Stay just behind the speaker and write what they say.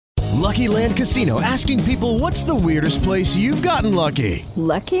Lucky Land Casino, asking people, what's the weirdest place you've gotten lucky?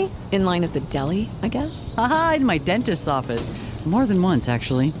 Lucky? In line at the deli, I guess? Aha, in my dentist's office. More than once,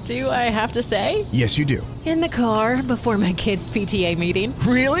 actually. Do I have to say? Yes, you do. In the car before my kids' PTA meeting.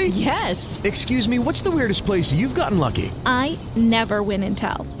 Really? Yes. Excuse me, what's the weirdest place you've gotten lucky? I never win and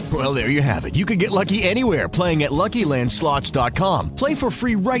tell. Well, there you have it. You can get lucky anywhere, playing at LuckyLandSlots.com. Play for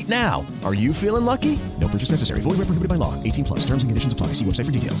free right now. Are you feeling lucky? No purchase necessary. Void where prohibited by law. 18 plus. Terms and conditions apply. See website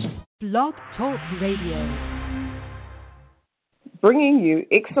for details. Blog Talk Radio. Bringing you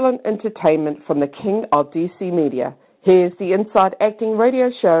excellent entertainment from the king of DC media. Here's the Inside Acting Radio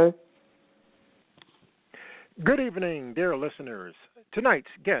Show. Good evening, dear listeners. Tonight's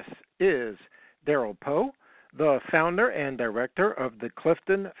guest is Darrell Poe, the founder and director of the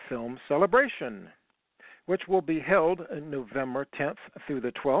Clifton Film Celebration, which will be held November 10th through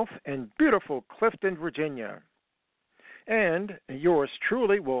the 12th in beautiful Clifton, Virginia. And yours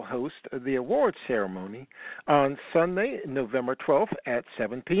truly will host the awards ceremony on Sunday, November 12th at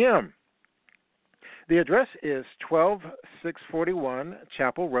 7 p.m. The address is 12641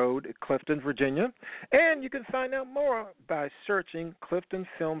 Chapel Road, Clifton, Virginia, and you can find out more by searching Clifton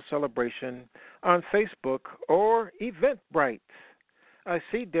Film Celebration on Facebook or Eventbrite. I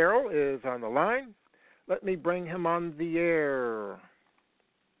see Darrell is on the line. Let me bring him on the air.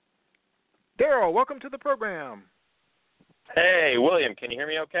 Darrell, welcome to the program. Hey, William, can you hear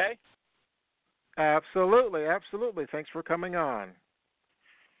me okay? Absolutely, absolutely. Thanks for coming on.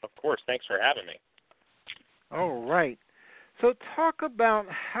 Of course, thanks for having me. All right. So talk about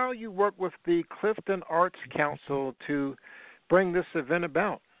how you work with the Clifton Arts Council to bring this event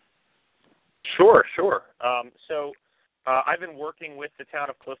about. Sure. I've been working with the town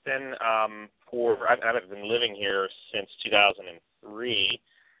of Clifton I've been living here since 2003,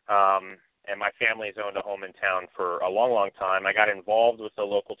 and my family's owned a home in town for a long, long time. I got involved with the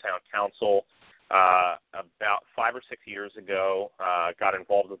local town council about 5 or 6 years ago, got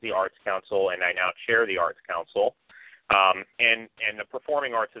involved with the Arts Council, and I now chair the Arts Council. And the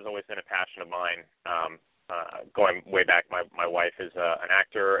performing arts has always been a passion of mine. Going way back, my wife is an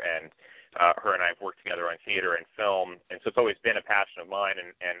actor, and her and I have worked together on theater and film, and so it's always been a passion of mine,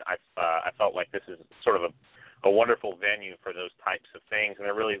 and I felt like this is sort of a wonderful venue for those types of things, and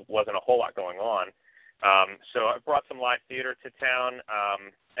there really wasn't a whole lot going on. So I brought some live theater to town,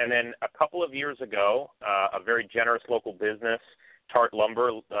 and then a couple of years ago, a very generous local business, Tart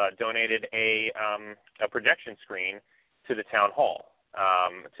Lumber, donated a projection screen to the town hall,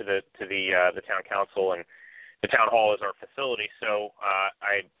 to the town council, and the town hall is our facility. So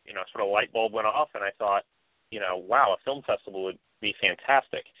I sort of light bulb went off, and I thought, wow, a film festival would be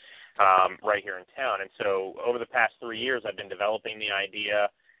fantastic right here in town. And so over the past 3 years, I've been developing the idea.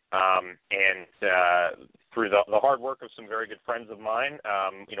 And through the hard work of some very good friends of mine,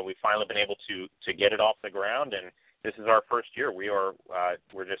 we've finally been able to get it off the ground, and this is our first year. We're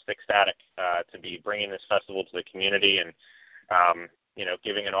just ecstatic to be bringing this festival to the community and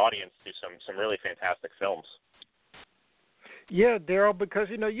giving an audience to some really fantastic films. Yeah, Darrell, because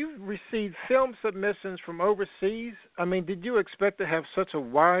you've received film submissions from overseas. I mean, did you expect to have such a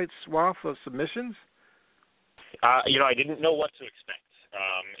wide swath of submissions? I didn't know what to expect.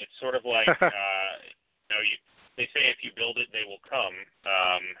 It's sort of like, they say if you build it, they will come.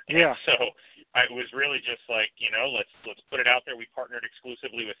 Yeah. So it was really just like, let's put it out there. We partnered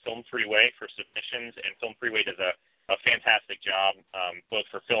exclusively with Film Freeway for submissions, and Film Freeway does a fantastic job, both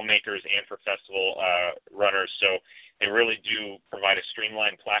for filmmakers and for festival runners. So they really do provide a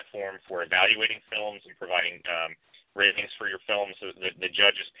streamlined platform for evaluating films and providing ratings for your films. So the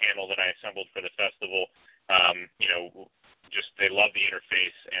judges panel that I assembled for the festival, they love the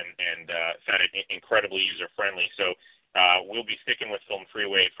interface and found it incredibly user-friendly. So we'll be sticking with Film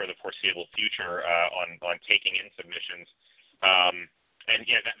Freeway for the foreseeable future on taking in submissions. And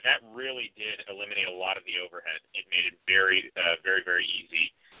yeah, that really did eliminate a lot of the overhead. It made it very, very, very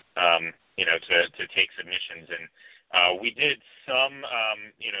easy, to take submissions. And we did some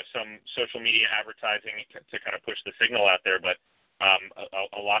social media advertising to kind of push the signal out there, but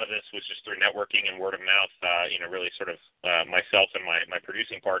a lot of this was just through networking and word of mouth, really sort of myself and my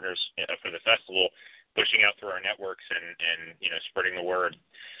producing partners for the festival pushing out through our networks and spreading the word.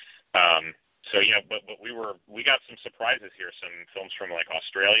 But we got some surprises here, some films from like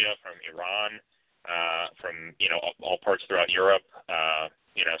Australia, from Iran, from, all parts throughout Europe,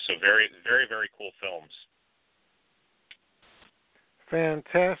 so very, very, very cool films.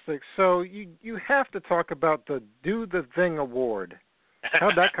 Fantastic. So you have to talk about the Do the Thing Award.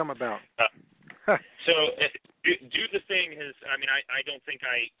 How'd that come about? So Do the Thing has, I don't think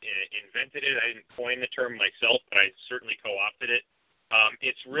I invented it. I didn't coin the term myself, but I certainly co-opted it.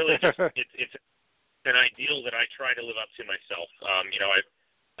 It's really just it's an ideal that I try to live up to myself.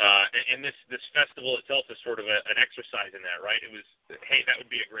 And this festival itself is sort of an exercise in that, right? It was, hey, that would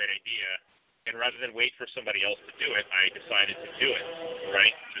be a great idea, and rather than wait for somebody else to do it, I decided to do it,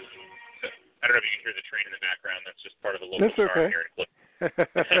 right? I don't know if you can hear the train in the background. That's just part of the local charm here in Clifton.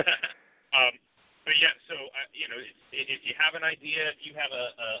 But yeah, so if you have an idea, if you have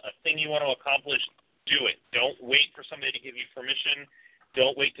a thing you want to accomplish, do it. Don't wait for somebody to give you permission.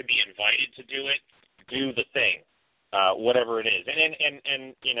 Don't wait to be invited to do it. Do the thing, whatever it is.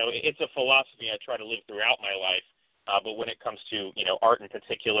 And it's a philosophy I try to live throughout my life. But when it comes to art in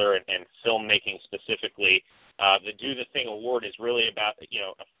particular and filmmaking specifically, the Do the Thing Award is really about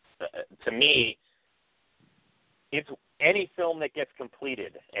to me, it's any film that gets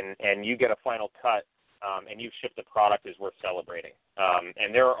completed and you get a final cut and you've shipped the product is worth celebrating.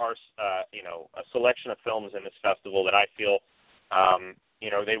 And there are a selection of films in this festival that I feel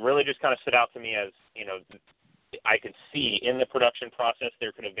they really just kind of stood out to me as I could see in the production process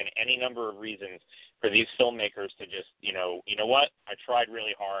there could have been any number of reasons for these filmmakers to just you know what, I tried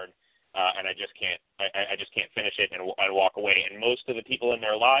really hard. And I just can't finish it and walk away. And most of the people in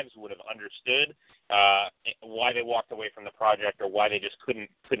their lives would have understood why they walked away from the project or why they just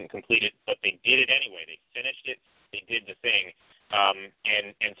couldn't complete it, but they did it anyway. They finished it. They did the thing.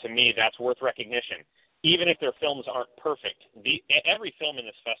 And to me, that's worth recognition. Even if their films aren't perfect, every film in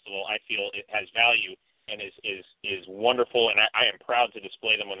this festival, I feel, it has value and is wonderful. And I am proud to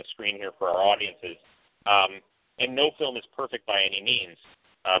display them on the screen here for our audiences. And no film is perfect by any means.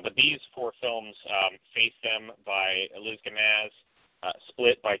 But these 4 films, Face Them by Liz Gamaz,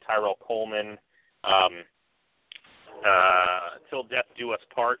 Split by Tyrell Coleman, Till Death Do Us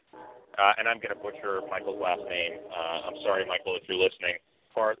Part, and I'm going to butcher Michael's last name. I'm sorry, Michael, if you're listening.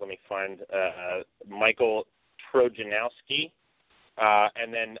 Let me find Michael Trojanowski,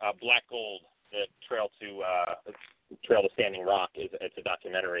 and then Black Gold, the Trail to Standing Rock. It's a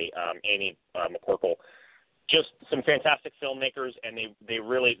documentary. Amy McCorkle. Just some fantastic filmmakers, and they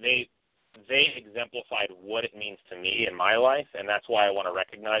really exemplified what it means to me in my life, and that's why I want to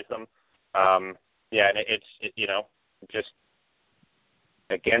recognize them. And it's just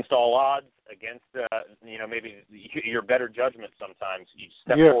against all odds, against maybe your better judgment. Sometimes you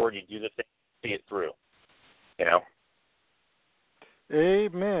step forward, you do the thing, see it through.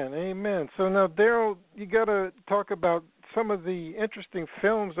 Amen. So now, Darrell, you got to talk about some of the interesting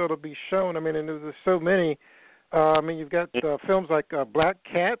films that'll be shown. I mean, and there's so many. You've got films like Black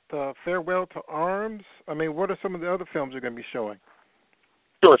Cat, Farewell to Arms. I mean, what are some of the other films you're going to be showing?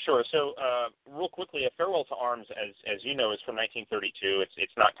 Sure. So, real quickly, Farewell to Arms, as you know, is from 1932.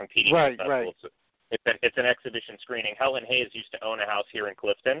 It's not competing. Right. It's an exhibition screening. Helen Hayes used to own a house here in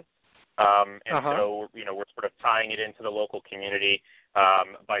Clifton, so we're sort of tying it into the local community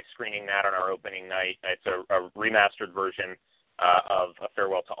by screening that on our opening night. It's a remastered version of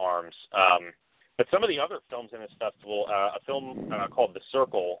Farewell to Arms. But some of the other films in this festival, a film called The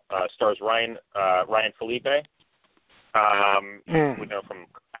Circle, stars Ryan Felipe. We know from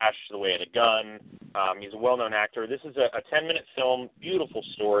Crash, The Way of the Gun. He's a well-known actor. This is a 10-minute film, beautiful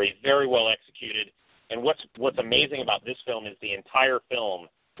story, very well executed. And what's amazing about this film is the entire film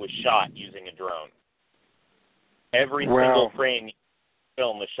was shot using a drone. Every single frame of the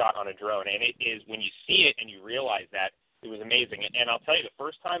film was shot on a drone. And it is, when you see it and you realize that, it was amazing. And I'll tell you, the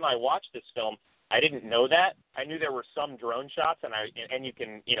first time I watched this film, I didn't know that. I knew there were some drone shots, and you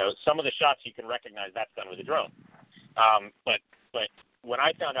can, some of the shots you can recognize that's done with a drone. But when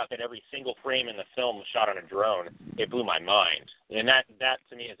I found out that every single frame in the film was shot on a drone, it blew my mind. And that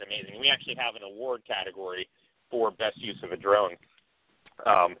to me is amazing. We actually have an award category for best use of a drone,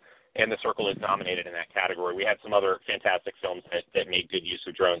 and The Circle is nominated in that category. We had some other fantastic films that made good use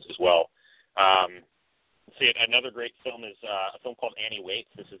of drones as well. Another great film is a film called Annie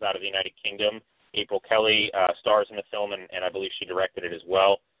Waits. This is out of the United Kingdom. April Kelly stars in the film, and I believe she directed it as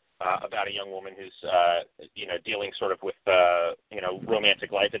well, about a young woman who's, dealing sort of with,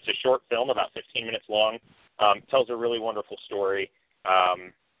 romantic life. It's a short film, about 15 minutes long, tells a really wonderful story,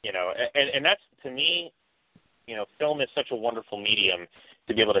 and that's, to me, film is such a wonderful medium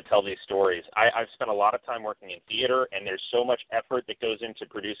to be able to tell these stories. I've spent a lot of time working in theater, and there's so much effort that goes into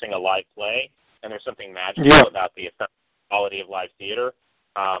producing a live play, and there's something magical about the quality of live theater.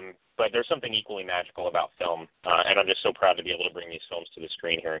 But there's something equally magical about film, and I'm just so proud to be able to bring these films to the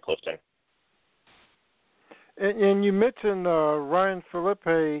screen here in Clifton. And you mentioned Ryan Felipe.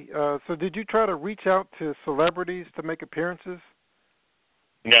 So did you try to reach out to celebrities to make appearances?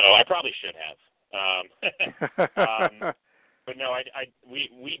 No, I probably should have. But no,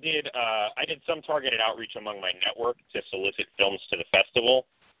 we did. I did some targeted outreach among my network to solicit films to the festival.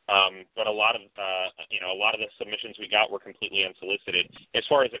 But a lot of the submissions we got were completely unsolicited. As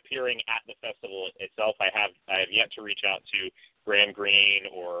far as appearing at the festival itself, I have yet to reach out to Graham Greene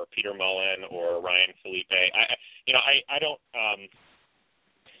or Peter Mullen or Ryan Felipe. I don't.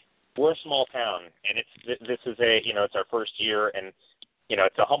 We're a small town, and this is it's our first year, and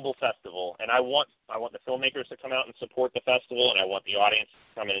it's a humble festival, and I want the filmmakers to come out and support the festival, and I want the audience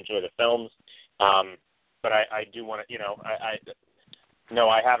to come and enjoy the films. But I do want to, No,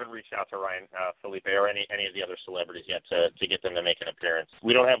 I haven't reached out to Ryan Felipe or any of the other celebrities yet to get them to make an appearance.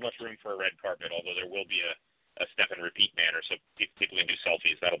 We don't have much room for a red carpet, although there will be a step and repeat banner, so people can do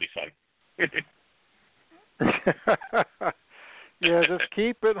selfies. That'll be fun. Yeah, just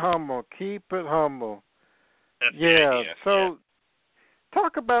keep it humble. Keep it humble. That's so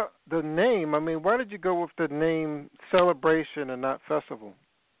talk about the name. I mean, why did you go with the name Celebration and not Festival?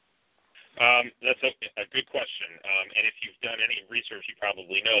 That's a good question. And if you've done any research, you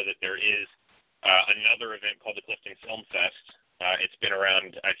probably know that there is another event called the Clifton Film Fest. It's been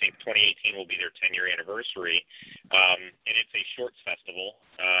around, I think 2018 will be their 10-year anniversary. And it's a shorts festival.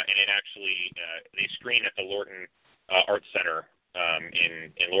 And it actually, they screen at the Lorton Arts Center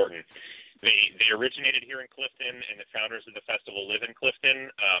in Lorton. They originated here in Clifton, and the founders of the festival live in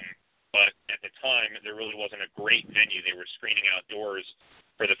Clifton. But at the time, there really wasn't a great venue. They were screening outdoors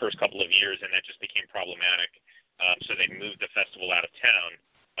for the first couple of years, and that just became problematic. So they moved the festival out of town.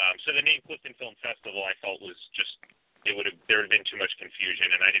 So the name Clifton Film Festival, I felt, was just there would have been too much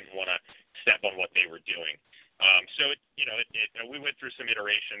confusion, and I didn't want to step on what they were doing. We went through some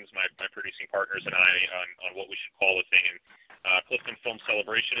iterations, my producing partners and I, on what we should call the thing. And Clifton Film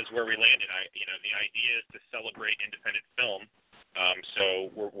Celebration is where we landed. The idea is to celebrate independent film. So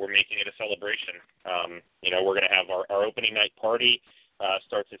we're making it a celebration. We're going to have our opening night party.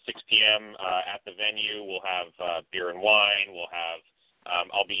 Starts at 6 p.m. At the venue. We'll have beer and wine. We'll have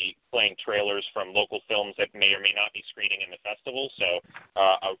I'll be playing trailers from local films that may or may not be screening in the festival. So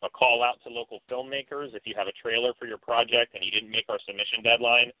a call out to local filmmakers. If you have a trailer for your project and you didn't make our submission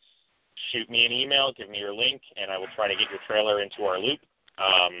deadline, shoot me an email, give me your link, and I will try to get your trailer into our loop.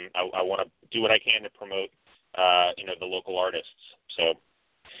 I want to do what I can to promote the local artists. So.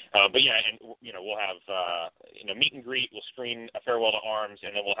 But yeah, and we'll have meet and greet. We'll screen A Farewell to Arms,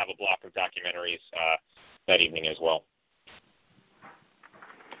 and then we'll have a block of documentaries that evening as well.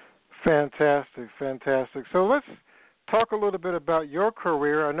 Fantastic. So let's talk a little bit about your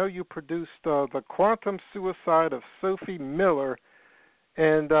career. I know you produced The Quantum Suicide of Sophie Miller,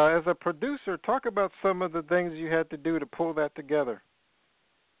 and as a producer, talk about some of the things you had to do to pull that together.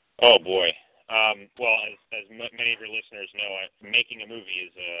 Oh boy. Well, as many of your listeners know, making a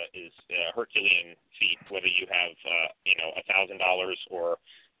movie is a Herculean feat. Whether you have $1,000 or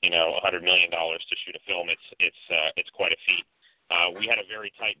 $100 million to shoot a film, it's quite a feat. We had a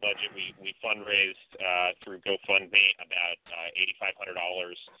very tight budget. We fundraised through GoFundMe about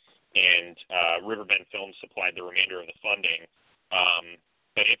 $8,500, and Riverbend Films supplied the remainder of the funding.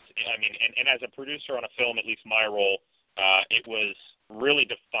 But and as a producer on a film, at least my role, it was really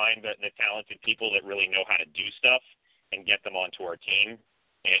to find the talented people that really know how to do stuff and get them onto our team,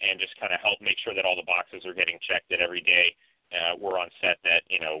 and just kind of help make sure that all the boxes are getting checked, that every day we're on set, that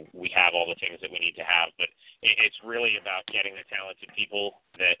we have all the things that we need to have. But it's really about getting the talented people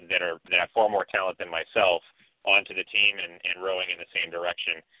that have far more talent than myself onto the team and rowing in the same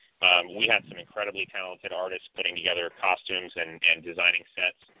direction. We had some incredibly talented artists putting together costumes and designing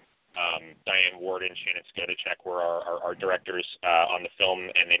sets. Diane Ward and Shannon Skodacek were our directors on the film,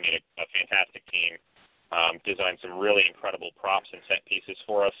 and they made a fantastic team. Designed some really incredible props and set pieces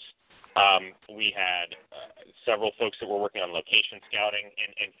for us. We had several folks that were working on location scouting,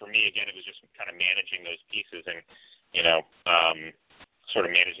 and for me, again, it was just kind of managing those pieces and sort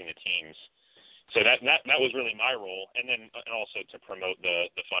of managing the teams. So that was really my role, and then also to promote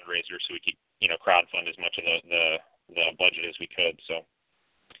the fundraiser, so we could crowdfund as much of the budget as we could. So.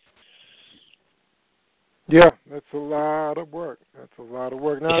 Yeah, that's a lot of work.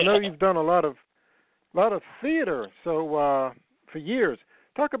 Now I know you've done a lot of theater, so for years.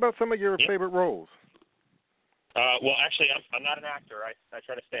 Talk about some of your favorite roles. Well, actually, I'm not an actor. I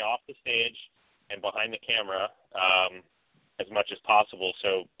try to stay off the stage and behind the camera as much as possible.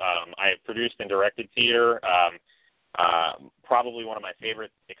 So I have produced and directed theater. Probably one of my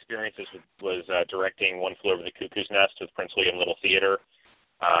favorite experiences was directing One Flew Over the Cuckoo's Nest with Prince William Little Theater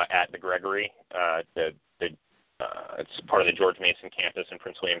at the Gregory. It's part of the George Mason campus in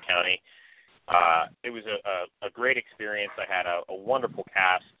Prince William County. It was a great experience. I had a wonderful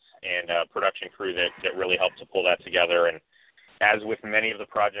cast and production crew that really helped to pull that together. And as with many of the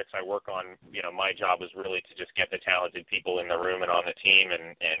projects I work on, my job is really to just get the talented people in the room and on the team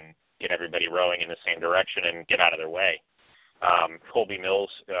and get everybody rowing in the same direction and get out of their way. Colby Mills,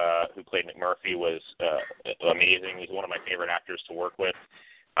 who played McMurphy, was amazing. He's one of my favorite actors to work with.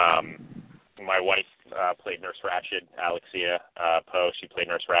 My wife played Nurse Ratched, Alexia Poe. She played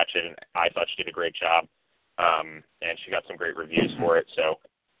Nurse Ratched, and I thought she did a great job. And she got some great reviews for it. So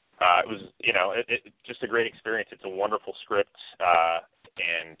it was, just a great experience. It's a wonderful script,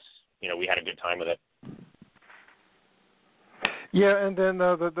 and we had a good time with it. Yeah, and then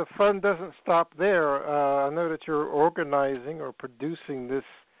the fun doesn't stop there. I know that you're organizing or producing this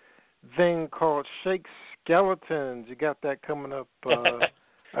thing called Shake Skeletons. You got that coming up,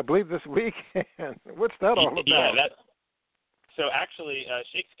 I believe, this weekend. What's that all about? Yeah, so actually,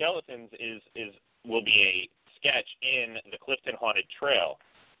 Shake Skeletons will be a sketch in the Clifton Haunted Trail.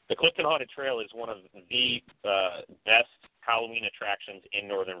 The Clifton Haunted Trail is one of the best Halloween attractions in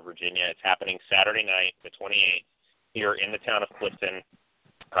Northern Virginia. It's happening Saturday night, the 28th, here in the town of Clifton.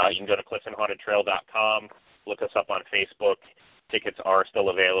 You can go to cliftonhauntedtrail.com, look us up on Facebook. Tickets are still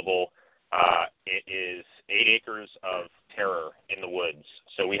available. It is 8 acres of terror in the woods.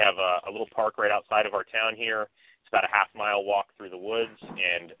 So we have a little park right outside of our town here. It's about a half-mile walk through the woods,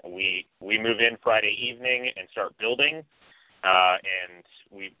 and we move in Friday evening and start building. And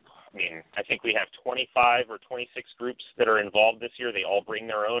I think we have 25 or 26 groups that are involved this year. They all bring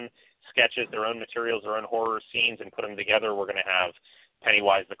their own sketches, their own materials, their own horror scenes, and put them together. We're going to have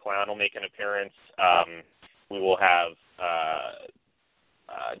Pennywise the Clown will make an appearance. We will have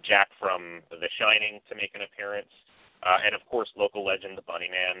Jack from The Shining to make an appearance. And, of course, local legend, the Bunny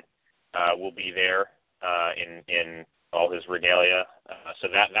Man, will be there in all his regalia. So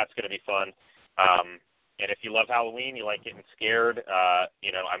that's going to be fun. And if you love Halloween, you like getting scared, I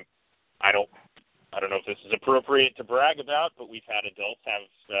don't know if this is appropriate to brag about, but we've had adults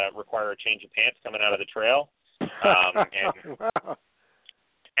require a change of pants coming out of the trail. Wow.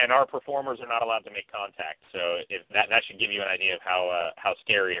 And our performers are not allowed to make contact. So if that should give you an idea of how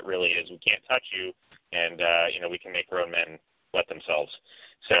scary it really is. We can't touch you, and we can make grown men wet themselves.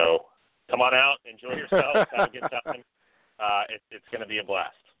 So come on out, enjoy yourselves, have a good time. It's going to be a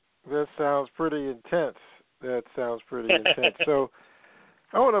blast. That sounds pretty intense. So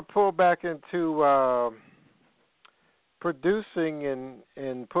I want to pull back into producing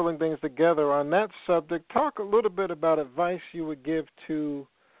and pulling things together. On that subject, talk a little bit about advice you would give to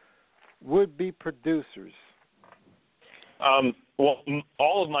would-be producers. Well,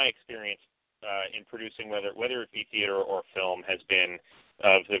 all of my experience in producing, whether it be theater or film, has been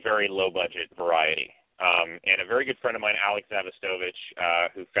of the very low-budget variety. And a very good friend of mine, Alex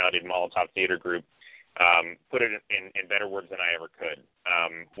Zavistovich, who founded Molotov Theater Group, put it in better words than I ever could.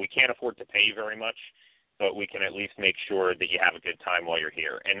 We can't afford to pay you very much, but we can at least make sure that you have a good time while you're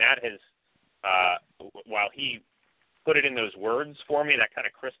here. And that has, while he put it in those words for me, that kind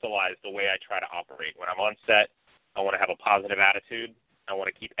of crystallized the way I try to operate. When I'm on set, I want to have a positive attitude. I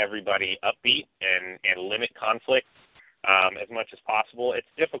want to keep everybody upbeat and limit conflict as much as possible. It's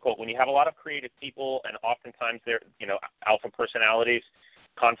difficult when you have a lot of creative people, and oftentimes they're alpha personalities.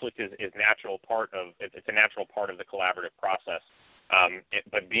 Conflict is it's a natural part of the collaborative process.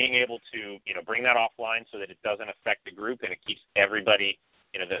 But being able to bring that offline so that it doesn't affect the group and it keeps everybody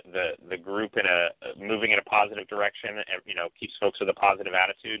the group moving in a positive direction, and keeps folks with a positive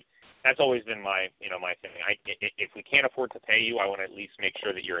attitude. That's always been my my thing. If we can't afford to pay you, I want to at least make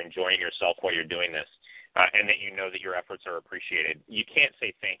sure that you're enjoying yourself while you're doing this, and that you know that your efforts are appreciated. You can't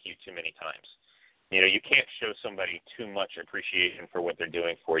say thank you too many times. You can't show somebody too much appreciation for what they're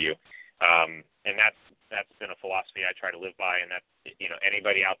doing for you, and that's been a philosophy I try to live by. And that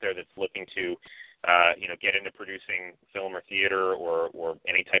anybody out there that's looking to get into producing film or theater or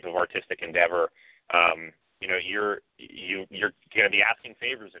any type of artistic endeavor, you're going to be asking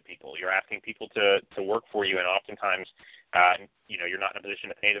favors of people. You're asking people to work for you, and oftentimes, you're not in a position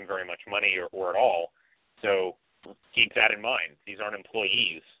to pay them very much money or at all. So keep that in mind. These aren't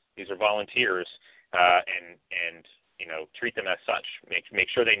employees; these are volunteers. And treat them as such. Make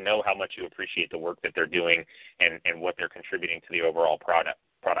sure they know how much you appreciate the work that they're doing and what they're contributing to the overall product.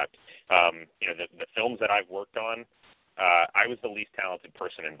 The films that I've worked on, I was the least talented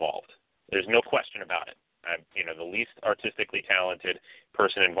person involved. There's no question about it. I'm the least artistically talented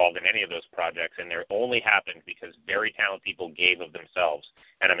person involved in any of those projects, and they only happened because very talented people gave of themselves,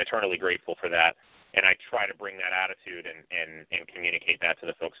 and I'm eternally grateful for that. And I try to bring that attitude and communicate that to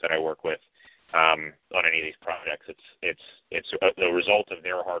the folks that I work with. On any of these projects, it's the result of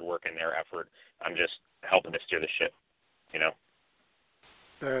their hard work and their effort. I'm just helping to steer the ship,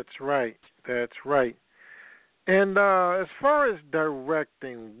 That's right. And as far as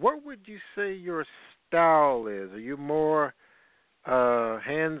directing, what would you say your style is? Are you more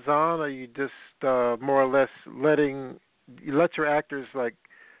hands-on, or are you just more or less let your actors like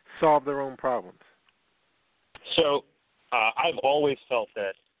solve their own problems? So I've always felt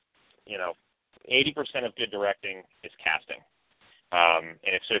that 80% of good directing is casting. And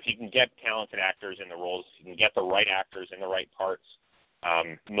if you can get talented actors in the roles, if you can get the right actors in the right parts,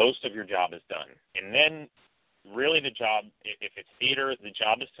 most of your job is done. And then really the job, if it's theater, the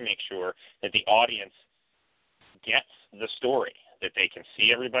job is to make sure that the audience gets the story, that they can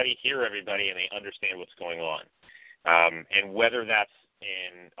see everybody, hear everybody, and they understand what's going on. And whether that's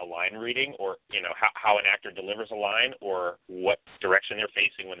in a line reading, or how an actor delivers a line, or what direction they're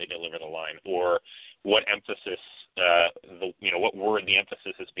facing when they deliver the line, or what emphasis what word the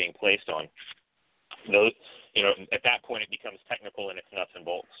emphasis is being placed on. Those, at that point it becomes technical and it's nuts and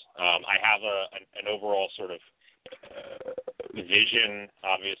bolts. I have an overall sort of vision,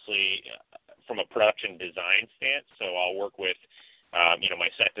 obviously, from a production design stance. So I'll work with my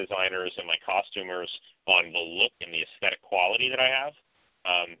set designers and my costumers on the look and the aesthetic quality that I have.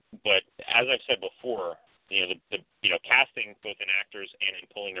 But as I've said before, the casting both in actors and in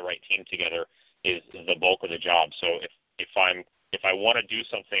pulling the right team together is the bulk of the job. So if I want to do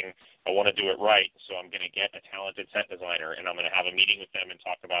something, I want to do it right. So I'm going to get a talented set designer, and I'm going to have a meeting with them and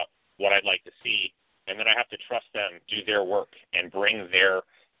talk about what I'd like to see. And then I have to trust them, do their work, and bring their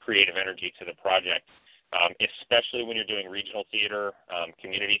creative energy to the project, especially when you're doing regional theater,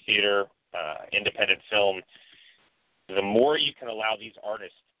 community theater, independent film. The more you can allow these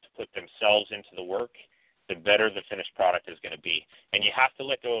artists to put themselves into the work, the better the finished product is going to be. And you have to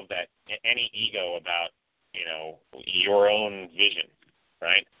let go of that, any ego about, your own vision,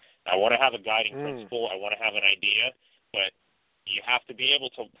 right? I want to have a guiding principle. I want to have an idea, but you have to be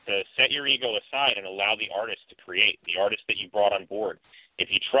able to set your ego aside and allow the artist to create, the artist that you brought on board. If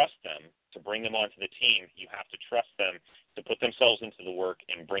you trust them to bring them onto the team, you have to trust them to put themselves into the work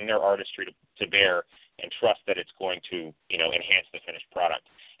and bring their artistry to bear, and trust that it's going to, enhance the finished product.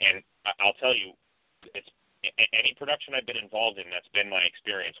 And I'll tell you, it's any production I've been involved in, that's been my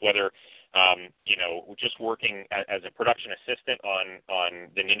experience, whether, just working as a production assistant on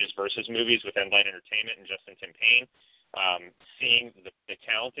the Ninjas Versus movies with Endlight Entertainment and Justin Tim Payne, seeing the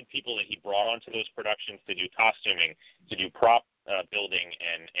talented people that he brought onto those productions to do costuming, to do prop building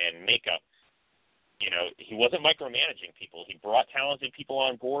and makeup. He wasn't micromanaging people. He brought talented people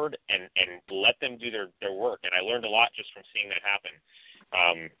on board and let them do their work. And I learned a lot just from seeing that happen.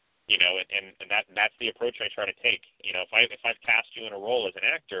 And that's the approach I try to take. If I've cast you in a role as an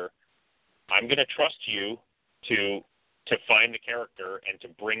actor, I'm going to trust you to find the character and to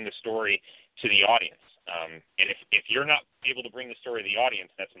bring the story to the audience. And if you're not able to bring the story to the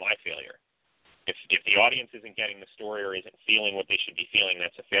audience, that's my failure. If the audience isn't getting the story or isn't feeling what they should be feeling,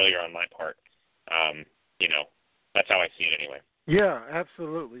 that's a failure on my part. That's how I see it anyway. Yeah,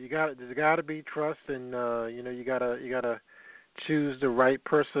 absolutely. There's got to be trust, and you gotta choose the right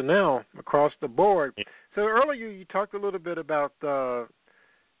personnel across the board. Yeah. So earlier you talked a little bit about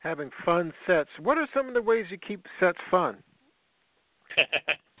having fun sets. What are some of the ways you keep sets fun?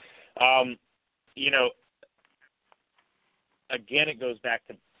 Again, it goes back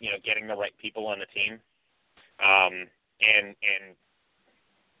to getting the right people on the team, and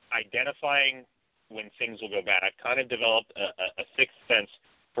identifying when things will go bad. I've kind of developed a sixth sense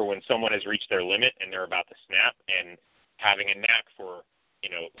for when someone has reached their limit and they're about to snap, and having a knack for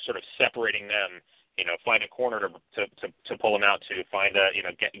sort of separating them. Find a corner to pull them out to, find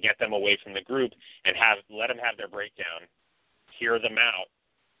get them away from the group and let them have their breakdown, hear them out,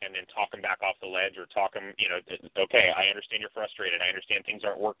 and then talk them back off the ledge, or talk them, okay, I understand you're frustrated. I understand things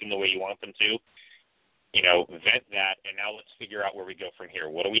aren't working the way you want them to. Vent that, and now let's figure out where we go from here.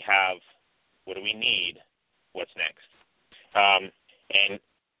 What do we have? What do we need? What's next? And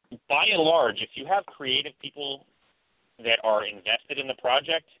by and large, if you have creative people that are invested in the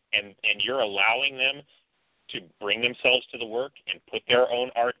project and you're allowing them to bring themselves to the work and put their own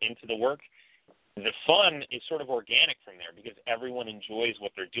art into the work, the fun is sort of organic from there because everyone enjoys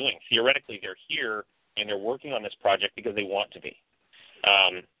what they're doing. Theoretically, they're here and they're working on this project because they want to be.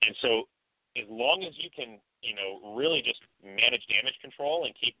 And so as long as you can, really just manage damage control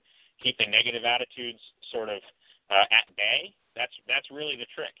and keep the negative attitudes sort of at bay, that's really the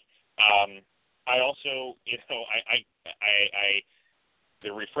trick. I also,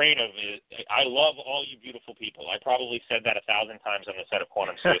 the refrain of I love all you beautiful people. I probably said that 1,000 times on the set of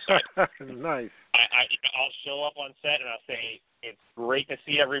Quantum Suicide. Nice. I'll show up on set and I'll say, it's great to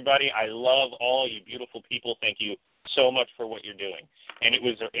see everybody. I love all you beautiful people. Thank you so much for what you're doing. And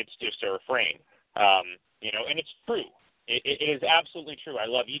it's just a refrain. and it's true. It is absolutely true. I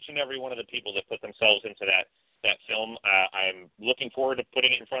love each and every one of the people that put themselves into that film. I'm looking forward to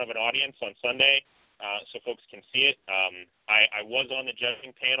putting it in front of an audience on Sunday so folks can see it. I was on the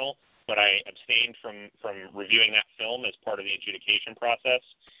judging panel, but I abstained from reviewing that film as part of the adjudication process.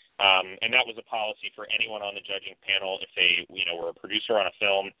 And that was a policy for anyone on the judging panel. If they were a producer on a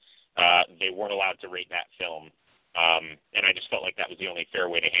film, they weren't allowed to rate that film. And I just felt like that was the only fair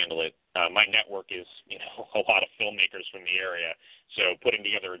way to handle it. My network is, a lot of filmmakers from the area. So putting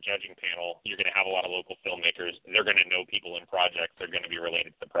together a judging panel, you're going to have a lot of local filmmakers. They're going to know people in projects. They're going to be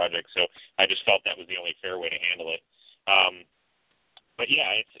related to the project. So I just felt that was the only fair way to handle it. But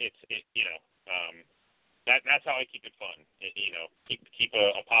yeah, that's how I keep it fun. Keep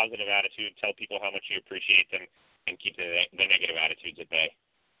a positive attitude. Tell people how much you appreciate them, and keep the negative attitudes at bay.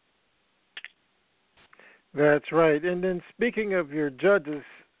 That's right. And then speaking of your judges,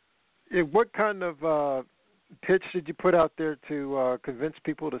 what kind of pitch did you put out there to convince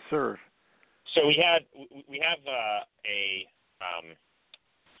people to serve? So we have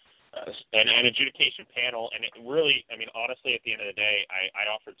an adjudication panel, and it really, honestly, at the end of the day,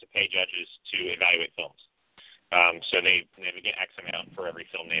 I offered to pay judges to evaluate films. So they get X amount for every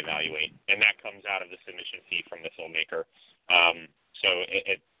film they evaluate, and that comes out of the submission fee from the filmmaker.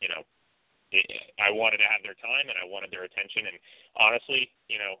 I wanted to have their time and I wanted their attention. And honestly,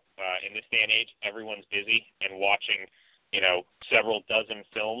 in this day and age, everyone's busy, and watching, several dozen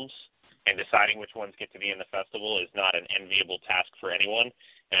films and deciding which ones get to be in the festival is not an enviable task for anyone.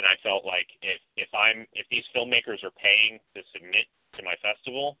 And I felt like if these filmmakers are paying to submit to my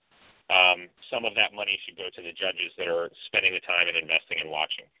festival, some of that money should go to the judges that are spending the time and investing in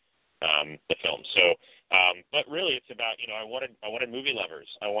watching the film. So, but really, it's about I wanted movie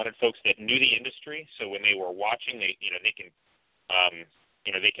lovers. I wanted folks that knew the industry, so when they were watching, they can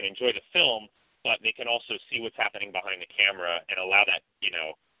enjoy the film, but they can also see what's happening behind the camera and allow that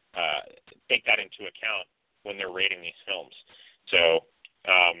take that into account when they're rating these films. So,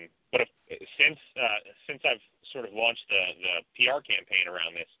 since I've sort of launched the PR campaign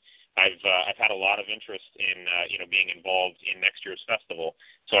around this, I've had a lot of interest in being involved in next year's festival.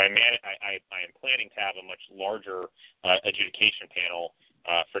 So I am planning to have a much larger adjudication panel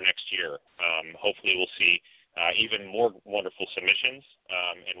for next year. Hopefully we'll see even more wonderful submissions,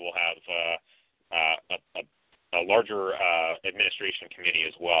 and we'll have a larger administration committee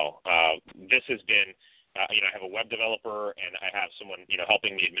as well. This has been I have a web developer, and I have someone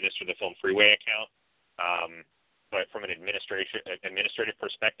helping me administer the Film Freeway account. But from an administrative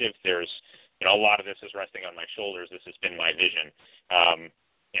perspective, there's a lot of this is resting on my shoulders. This has been my vision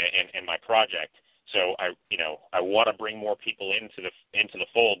and my project. So I want to bring more people into the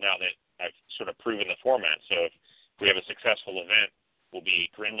fold now that I've sort of proven the format. So if we have a successful event, we'll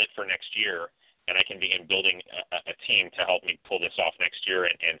be greenlit for next year, and I can begin building a team to help me pull this off next year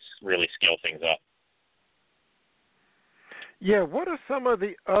and really scale things up. Yeah, what are some of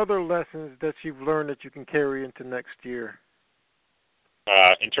the other lessons that you've learned that you can carry into next year?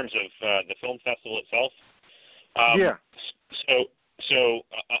 In terms of the film festival itself? Yeah. So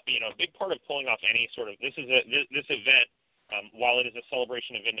a big part of pulling off any sort of this event, while it is a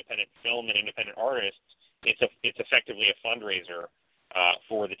celebration of independent film and independent artists, it's effectively a fundraiser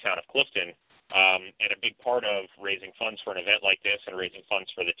for the town of Clifton. And a big part of raising funds for an event like this and raising funds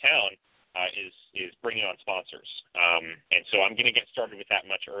for the town is bringing on sponsors. And so I'm going to get started with that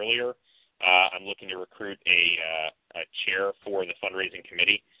much earlier. I'm looking to recruit a chair for the fundraising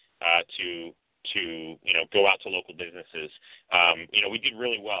committee to go out to local businesses. We did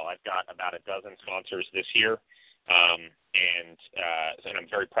really well. I've got about a dozen sponsors this year, and I'm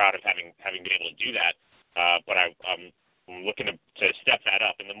very proud of having been able to do that. But I'm looking to step that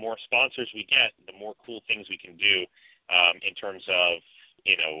up. And the more sponsors we get, the more cool things we can do in terms of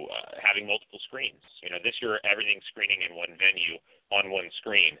having multiple screens. This year everything's screening in one venue on one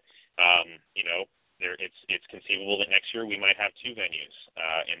screen. It's conceivable that next year we might have two venues,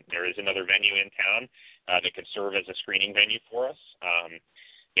 and there is another venue in town that could serve as a screening venue for us.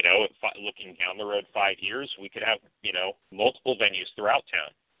 Looking down the road 5 years, we could have multiple venues throughout town.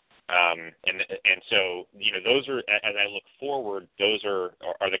 And so those are, as I look forward, those are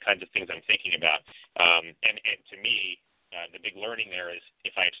the kinds of things I'm thinking about. And to me, the big learning there is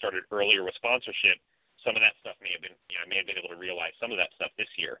if I had started earlier with sponsorship, some of that stuff may have been, I may have been able to realize some of that stuff this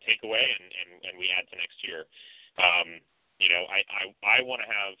year, take away, and we add to next year. I want to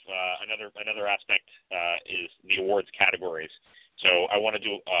have another aspect is the awards categories. So I want to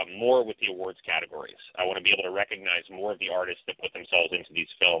do more with the awards categories. I want to be able to recognize more of the artists that put themselves into these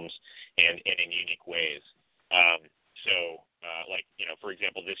films and in unique ways. For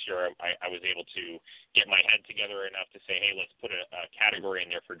example, this year I was able to get my head together enough to say, hey, let's put a category in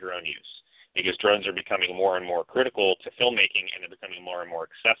there for drone use, because drones are becoming more and more critical to filmmaking, and they're becoming more and more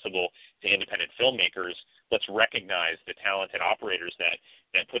accessible to independent filmmakers. Let's recognize the talented operators that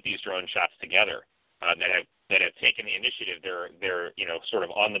put these drone shots together, that have taken the initiative. They're sort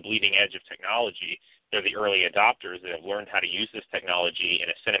of on the bleeding edge of technology. They're the early adopters that have learned how to use this technology in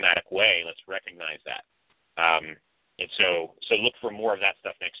a cinematic way. Let's recognize that. And so look for more of that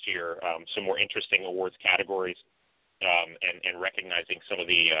stuff next year. Some more interesting awards categories, and recognizing some of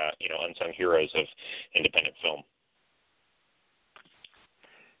the unsung heroes of independent film.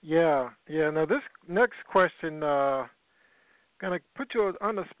 Yeah. Now this next question going to put you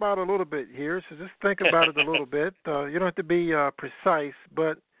on the spot a little bit here, so just think about it a little bit. You don't have to be precise,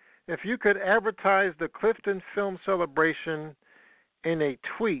 but if you could advertise the Clifton Film Celebration in a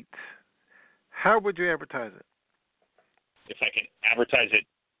tweet, how would you advertise it? If I could advertise it,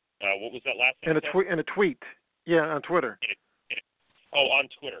 what was that last thing? In a tweet. Yeah, on Twitter. On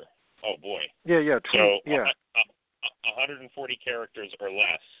Twitter. Oh, boy. Yeah, tweet. So, yeah. 140 characters or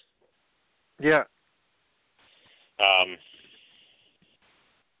less. Yeah.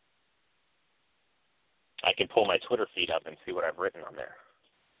 I can pull my Twitter feed up and see what I've written on there.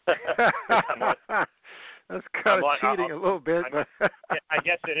 That's kind of cheating a little bit, but I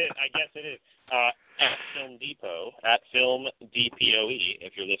guess it is. At Film Depot, at Film DPOE,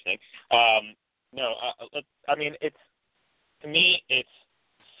 if you're listening. To me, it's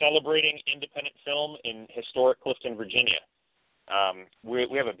celebrating independent film in historic Clifton, Virginia.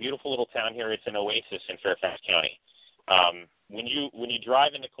 We have a beautiful little town here. It's an oasis in Fairfax County. When you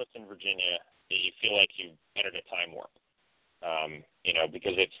drive into Clifton, Virginia, you feel like you've entered a time warp.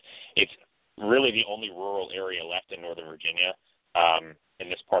 Because it's really the only rural area left in Northern Virginia, in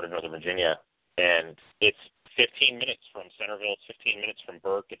this part of Northern Virginia. And it's 15 minutes from Centerville, it's 15 minutes from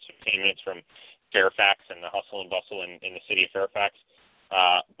Burke, it's 15 minutes from Fairfax and the hustle and bustle in the city of Fairfax.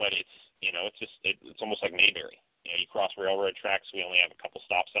 But it's almost like Mayberry. You cross railroad tracks, we only have a couple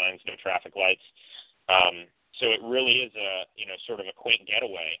stop signs, no traffic lights. So it really is sort of a quaint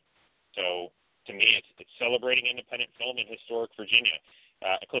getaway. So to me, it's celebrating independent film in historic Virginia,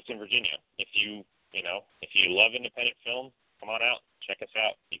 Clifton, Virginia. If you love independent film, come on out, check us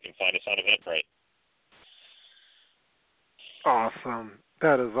out. You can find us on Eventbrite. Awesome.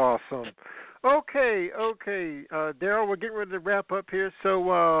 That is awesome. Okay. Darrell, we're getting ready to wrap up here.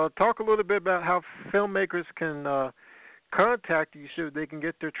 So talk a little bit about how filmmakers can contact you so they can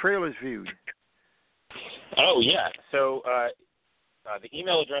get their trailers viewed. Oh, yeah. So the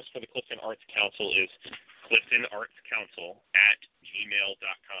email address for the Clifton Arts Council is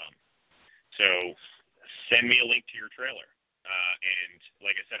cliftonartscouncil@gmail.com. So send me a link to your trailer. And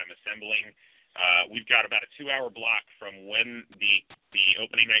like I said, I'm assembling. We've got about a 2-hour block from when the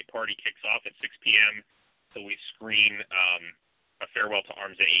opening night party kicks off at 6 p.m. till we screen A Farewell to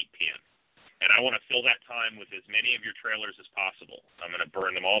Arms at 8 p.m. And I want to fill that time with as many of your trailers as possible. I'm going to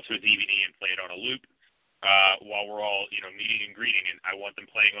burn them all to a DVD and play it on a loop while we're all, meeting and greeting. And I want them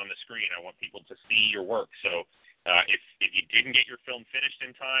playing on the screen. I want people to see your work. So if you didn't get your film finished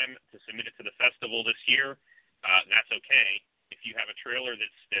in time to submit it to the festival this year, that's okay. If you have a trailer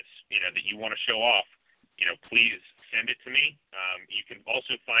that's that you want to show off, please send it to me. You can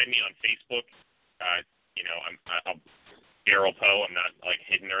also find me on Facebook. I'm Darrell Poe. I'm not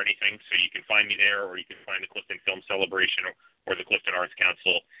hidden or anything, so you can find me there, or you can find the Clifton Film Celebration or the Clifton Arts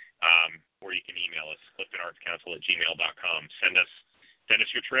Council, or you can email us cliftonartscouncil@gmail.com. Send us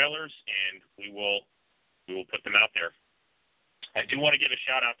your trailers, and we will put them out there. I do want to give a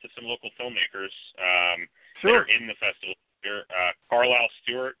shout out to some local filmmakers that are in the festival. Carlisle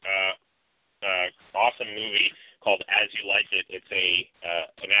Stewart, awesome movie called As You Like It. It's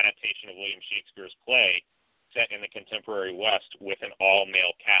an adaptation of William Shakespeare's play set in the contemporary West with an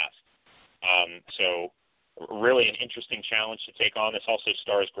all-male cast. So really an interesting challenge to take on. This also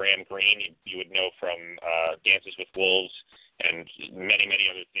stars Graham Greene, you would know from Dances with Wolves and many, many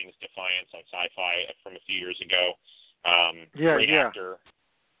other things, Defiance on Sci-Fi from a few years ago. Great actor.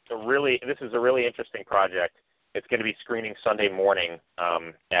 This is a really interesting project. It's going to be screening Sunday morning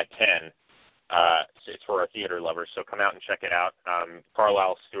at 10. It's for our theater lovers, so come out and check it out.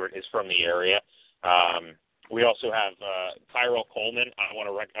 Carlisle Stewart is from the area. We also have Tyrell Coleman. I want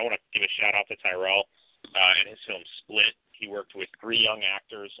to give a shout out to Tyrell and his film Split. He worked with 3 young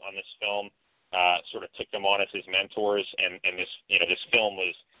actors on this film, sort of took them on as his mentors, and this film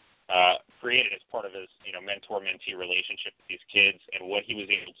was created as part of his mentor-mentee relationship with these kids, and what he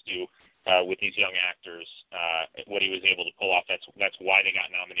was able to do with these young actors, what he was able to pull off. That's why they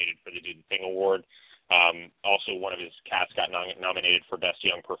got nominated for the Do the Thing Award. Also, one of his cats got nominated for Best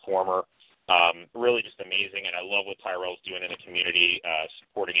Young Performer. Really just amazing, and I love what Tyrell's doing in the community,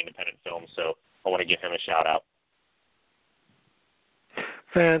 supporting independent films, so I want to give him a shout-out.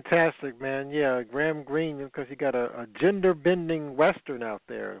 Fantastic, man. Yeah, Graham Greene, because you got a gender-bending Western out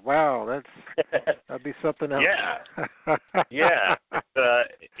there. Wow, that'd be something else. Yeah, yeah.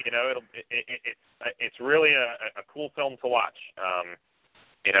 It's really a cool film to watch.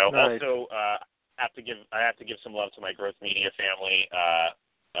 Nice. Also, I have to give some love to my Growth Media family.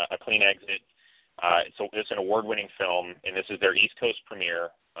 A Clean Exit. It's an award-winning film, and this is their East Coast premiere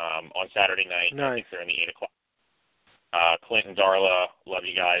on Saturday night. Nice. I think they're in the 8 o'clock. Clint and Darla, love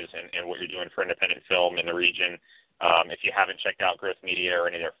you guys and what you're doing for independent film in the region. If you haven't checked out Growth Media or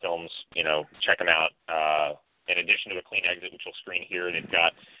any of their films, check them out. In addition to A Clean Exit, which will screen here, they've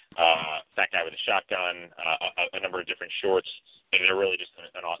got That Guy with a Shotgun, a number of different shorts, and they're really just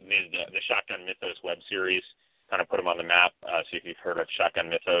the Shotgun Mythos web series kind of put them on the map. So if you've heard of Shotgun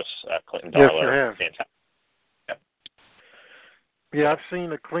Mythos, Clint and Darla are fantastic. Yeah, I've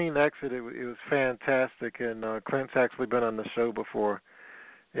seen A Clean Exit. It was fantastic, and Clint's actually been on the show before.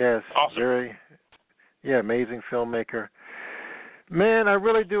 Yes, awesome. Amazing filmmaker. Man, I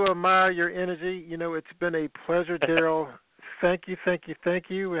really do admire your energy. It's been a pleasure, Darrell. Thank you,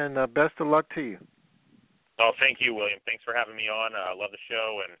 and best of luck to you. Oh, thank you, William. Thanks for having me on. I love the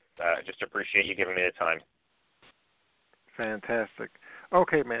show, and just appreciate you giving me the time. Fantastic.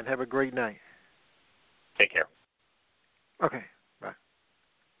 Okay, man, have a great night. Take care. Okay.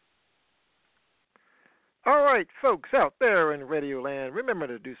 All right, folks out there in Radio Land, remember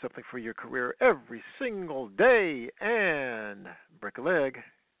to do something for your career every single day and break a leg.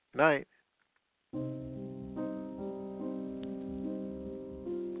 Night.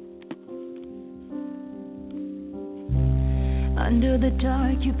 Under the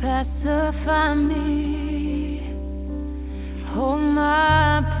dark you pacify me. Hold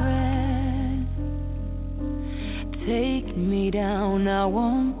my breath. Take me down, I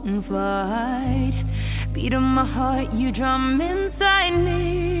won't fight. Beat of my heart, you drum inside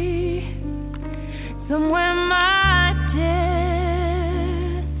me. Somewhere my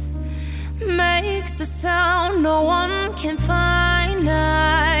death makes a sound no one can find.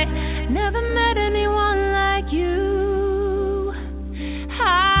 I never met anyone like you.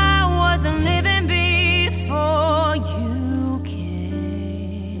 I wasn't living before you came.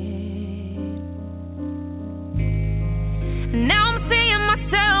 Now I'm seeing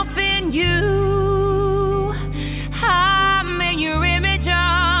myself in you.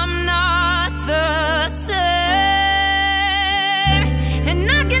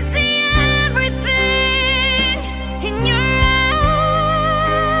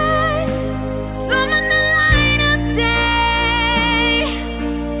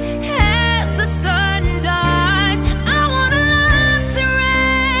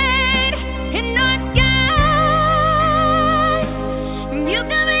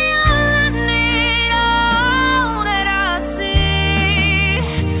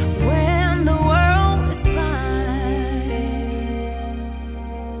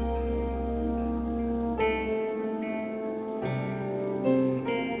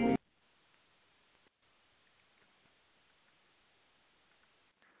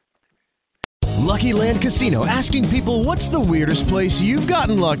 Lucky Land Casino, asking people, what's the weirdest place you've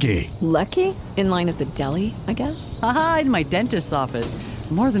gotten lucky? Lucky? In line at the deli, I guess? Aha, in my dentist's office.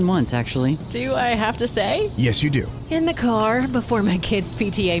 More than once, actually. Do I have to say? Yes, you do. In the car before my kids'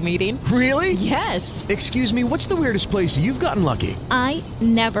 PTA meeting. Really? Yes. Excuse me, what's the weirdest place you've gotten lucky? I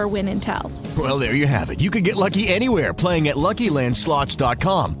never win and tell. Well, there you have it. You can get lucky anywhere, playing at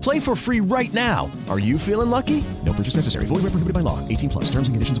LuckyLandSlots.com. Play for free right now. Are you feeling lucky? No purchase necessary. Void where prohibited by law. 18+. Terms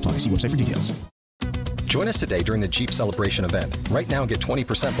and conditions apply. See website for details. Join us today during the Jeep Celebration event. Right now, get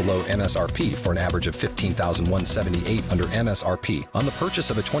 20% below MSRP for an average of $15,178 under MSRP on the purchase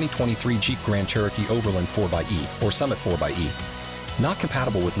of a 2023 Jeep Grand Cherokee Overland 4xE or Summit 4xE. Not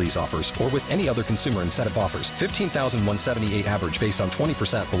compatible with lease offers or with any other consumer incentive offers. $15,178 average based on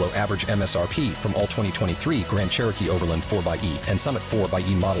 20% below average MSRP from all 2023 Grand Cherokee Overland 4xE and Summit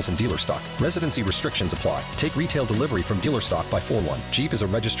 4xE models in dealer stock. Residency restrictions apply. Take retail delivery from dealer stock by 4/1. Jeep is a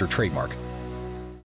registered trademark.